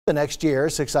The next year,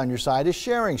 Six on Your Side is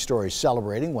sharing stories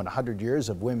celebrating 100 years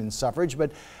of women's suffrage,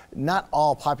 but not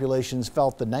all populations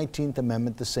felt the 19th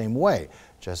Amendment the same way.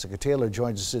 Jessica Taylor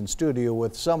joins us in studio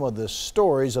with some of the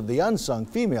stories of the unsung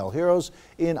female heroes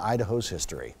in Idaho's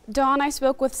history. Dawn, I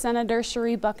spoke with Senator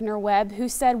Cherie Buckner-Webb, who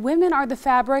said women are the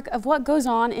fabric of what goes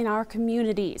on in our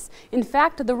communities. In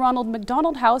fact, the Ronald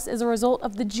McDonald House is a result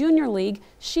of the Junior League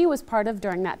she was part of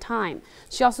during that time.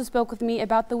 She also spoke with me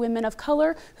about the women of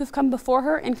color who've come before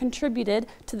her and contributed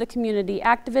to the community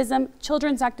activism,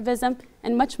 children's activism,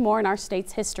 and much more in our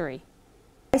state's history.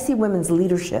 I see women's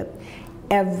leadership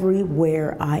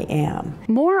everywhere I am.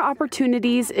 More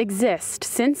opportunities exist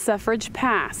since suffrage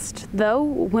passed, though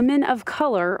women of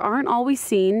color aren't always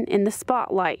seen in the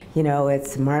spotlight. You know,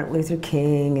 it's Martin Luther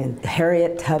King and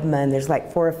Harriet Tubman. There's like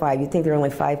 4 or 5. You'd think there are only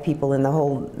 5 people in the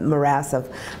whole morass of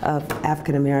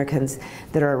African Americans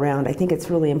that are around. I think it's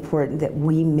really important that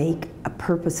we make a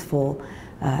purposeful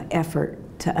effort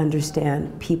to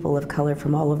understand people of color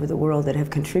from all over the world that have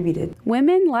contributed.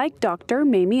 Women like Dr.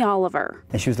 Mamie Oliver.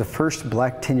 And she was the first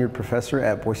black tenured professor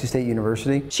at Boise State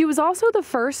University. She was also the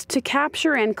first to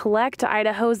capture and collect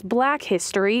Idaho's black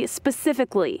history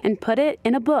specifically and put it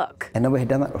in a book. And nobody had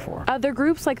done that before. Other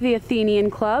groups like the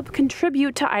Athenian Club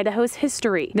contribute to Idaho's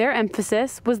history. Their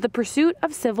emphasis was the pursuit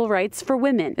of civil rights for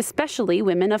women, especially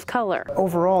women of color.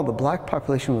 Overall, the black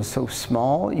population was so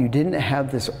small, you didn't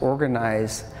have this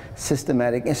organized,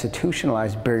 systematic,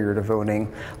 institutionalized barrier to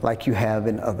voting like you have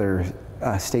in other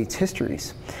states'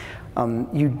 histories.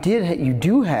 You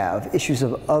do have issues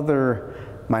of other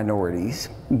minorities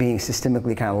being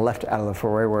systemically kind of left out of the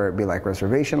foray, where it be like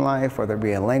reservation life, or there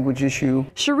be a language issue.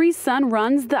 Cherie's son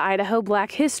runs the Idaho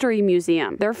Black History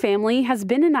Museum. Their family has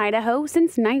been in Idaho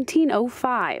since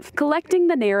 1905, collecting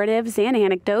the narratives and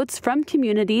anecdotes from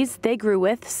communities they grew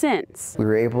with since. We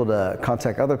were able to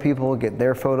contact other people, get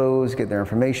their photos, get their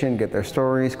information, get their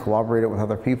stories, collaborate it with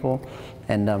other people,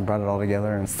 and brought it all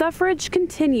together. Suffrage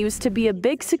continues to be a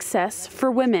big success for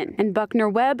women, and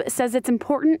Buckner-Webb says it's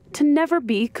important to never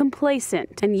be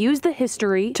complacent and use the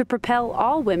history to propel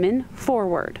all women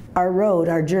forward. Our road,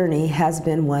 our journey has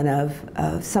been one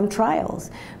of some trials,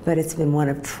 but it's been one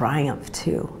of triumph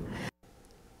too.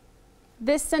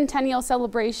 This centennial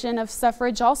celebration of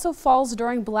suffrage also falls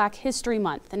during Black History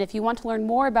Month, and if you want to learn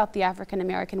more about the African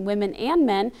American women and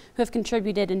men who have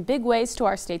contributed in big ways to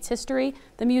our state's history,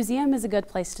 the museum is a good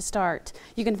place to start.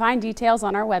 You can find details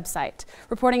on our website.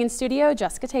 Reporting in studio,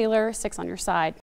 Jessica Taylor, 6 on Your Side.